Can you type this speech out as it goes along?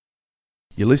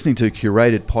You're listening to a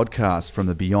curated podcast from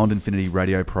the Beyond Infinity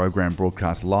radio program,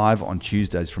 broadcast live on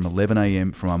Tuesdays from 11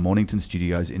 a.m. from our Mornington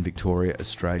studios in Victoria,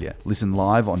 Australia. Listen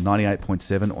live on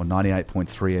 98.7 or 98.3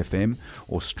 FM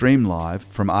or stream live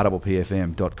from rppfm.com.au.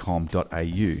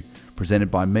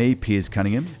 Presented by me, Piers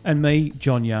Cunningham. And me,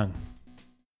 John Young.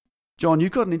 John,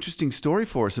 you've got an interesting story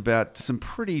for us about some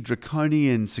pretty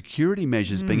draconian security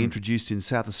measures being introduced in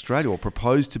South Australia or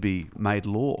proposed to be made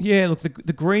law. Yeah, look,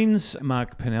 the Greens,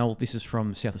 Mark Pennell, this is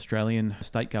from South Australian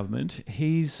state government,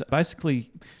 he's basically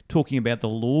talking about the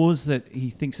laws that he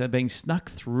thinks are being snuck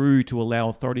through to allow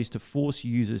authorities to force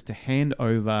users to hand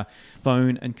over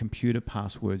phone and computer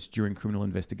passwords during criminal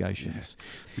investigations. Yeah.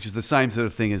 Which is the same sort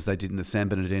of thing as they did in the San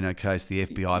Bernardino case, the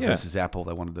FBI versus Apple.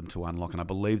 They wanted them to unlock. And I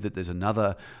believe that there's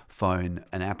another phone,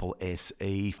 an Apple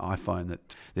SE iPhone,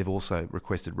 that they've also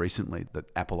requested recently that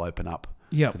Apple open up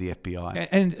for the FBI.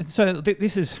 And so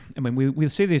this is, I mean, we'll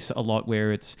see this a lot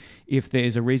where it's, if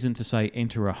there's a reason to say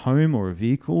enter a home or a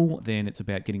vehicle, then it's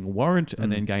about getting a warrant and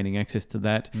then gaining access to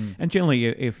that. And generally,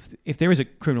 if there is a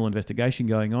criminal investigation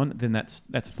going on, then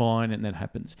that's fine and that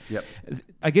happens. Yep.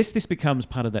 I guess this becomes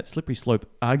part of that slippery slope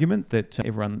argument that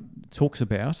everyone talks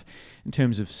about in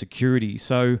terms of security.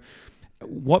 So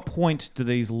what point do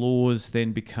these laws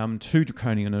then become too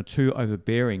draconian or too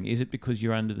overbearing? Is it because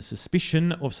you're under the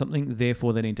suspicion of something,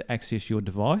 therefore they need to access your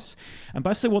device? And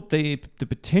basically what the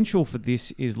potential for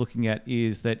this is looking at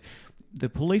is that the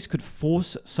police could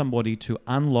force somebody to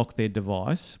unlock their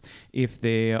device if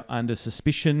they're under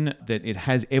suspicion that it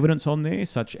has evidence on there,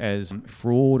 such as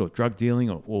fraud or drug dealing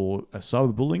or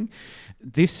cyberbullying.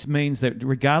 This means that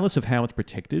regardless of how it's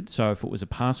protected, so if it was a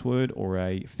password or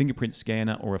a fingerprint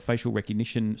scanner or a facial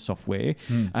recognition software,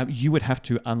 you would have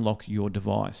to unlock your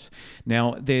device.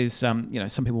 Now, there's some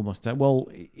people must say, well,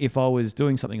 if I was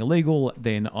doing something illegal,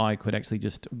 then I could actually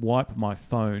just wipe my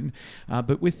phone.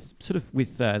 But with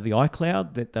the iCloud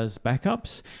that does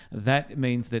backups, that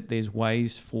means that there's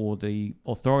ways for the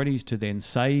authorities to then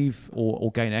save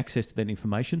or gain access to that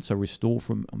information, so restore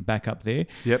from backup there.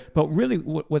 Yep. But really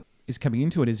what is coming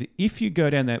into it is if you go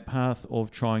down that path of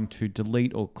trying to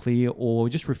delete or clear or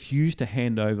just refuse to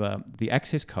hand over the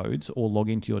access codes or log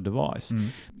into your device,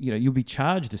 you'll be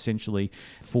charged essentially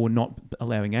for not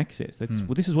allowing access.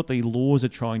 Well, this is what the laws are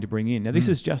trying to bring in. Now, this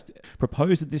is just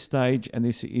proposed at this stage, and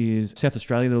this is South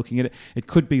Australia looking at it. It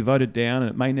could be voted down,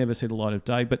 and it may never see the light of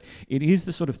day, but it is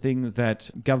the sort of thing that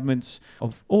governments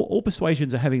of all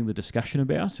persuasions are having the discussion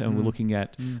about, and we're looking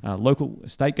at local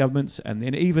state governments, and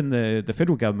then even the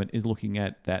federal government is looking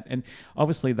at that. And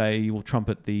obviously they will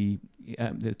trumpet the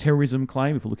terrorism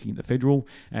claim if we're looking at the federal,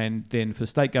 and then for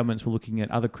state governments we're looking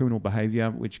at other criminal behaviour,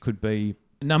 which could be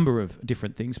a number of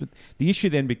different things. But the issue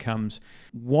then becomes,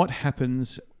 what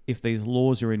happens if these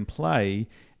laws are in play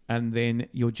and then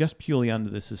you're just purely under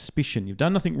the suspicion? You've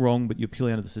done nothing wrong, but you're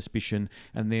purely under the suspicion,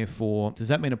 and therefore, does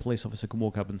that mean a police officer can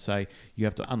walk up and say, you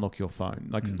have to unlock your phone?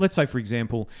 Like, let's say, for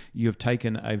example, you've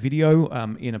taken a video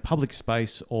in a public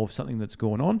space of something that's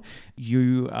gone on.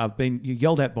 You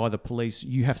yelled at by the police,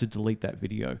 you have to delete that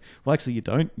video. Well, actually, you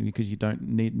don't, because you don't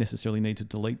necessarily need to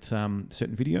delete certain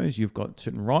videos. You've got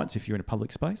certain rights if you're in a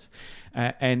public space.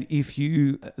 And if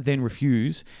you then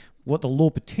refuse, what the law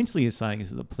potentially is saying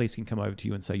is that the police can come over to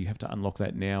you and say, you have to unlock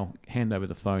that now, hand over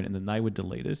the phone, and then they would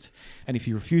delete it. And if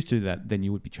you refuse to do that, then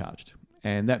you would be charged.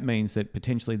 And that means that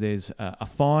potentially there's a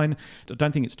fine. I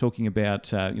don't think it's talking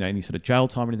about any sort of jail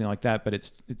time or anything like that, but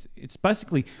it's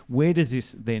basically, where does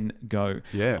this then go?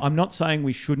 Yeah. I'm not saying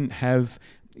we shouldn't have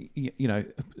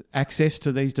access to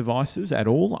these devices at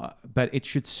all, but it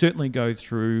should certainly go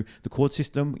through the court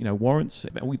system, warrants.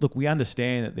 We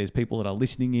understand that there's people that are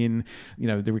listening in,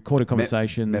 the recorded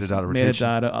conversations,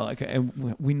 metadata,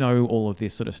 and we know all of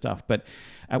this sort of stuff. But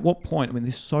at what point,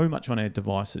 there's so much on our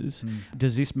devices,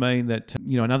 does this mean that,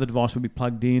 another device will be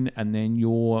plugged in and then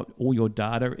all your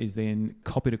data is then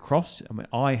copied across?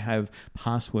 I have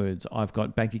passwords, I've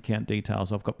got bank account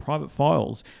details, I've got private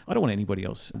files. I don't want anybody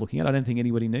else looking at it. I don't think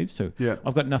anybody needs to. Yeah.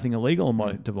 I've got nothing illegal on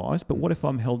my device, but what if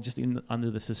I'm held just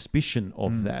under the suspicion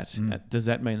of that? Does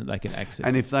that mean that they can access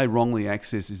And it? if they wrongly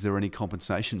access, is there any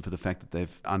compensation for the fact that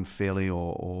they've unfairly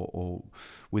or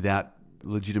without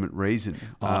legitimate reason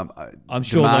I'm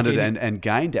sure demanded and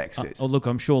gained access?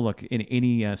 I'm sure in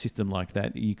any system like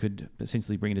that, you could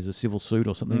essentially bring it as a civil suit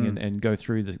or something and go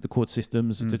through the court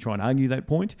systems to try and argue that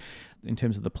point. In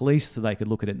terms of the police, so they could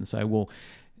look at it and say, well,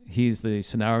 here's the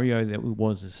scenario that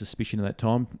was a suspicion at that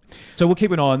time. So we'll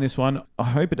keep an eye on this one. I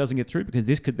hope it doesn't get through, because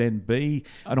this could then be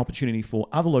an opportunity for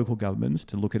other local governments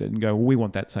to look at it and go, well, we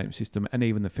want that same system, and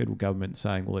even the federal government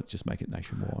saying, well, let's just make it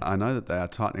nationwide. I know that they are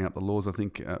tightening up the laws. I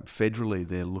think federally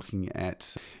they're looking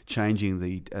at changing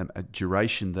the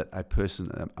duration that a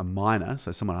person, a minor,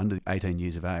 so someone under 18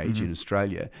 years of age in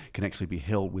Australia, can actually be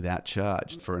held without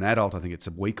charge. For an adult, I think it's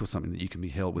a week or something that you can be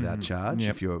held without charge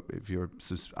if you're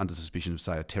under suspicion of,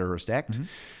 say, a terrorist act.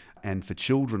 And for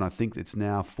children, I think it's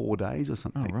now 4 days or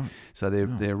something. Oh, right. So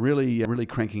they're really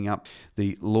cranking up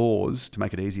the laws to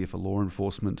make it easier for law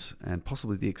enforcement, and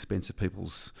possibly the expense of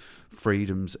people's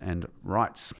freedoms and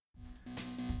rights.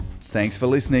 Thanks for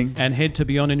listening. And head to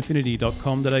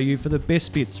beyondinfinity.com.au for the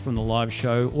best bits from the live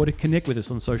show, or to connect with us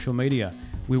on social media.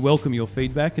 We welcome your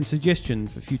feedback and suggestion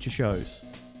for future shows.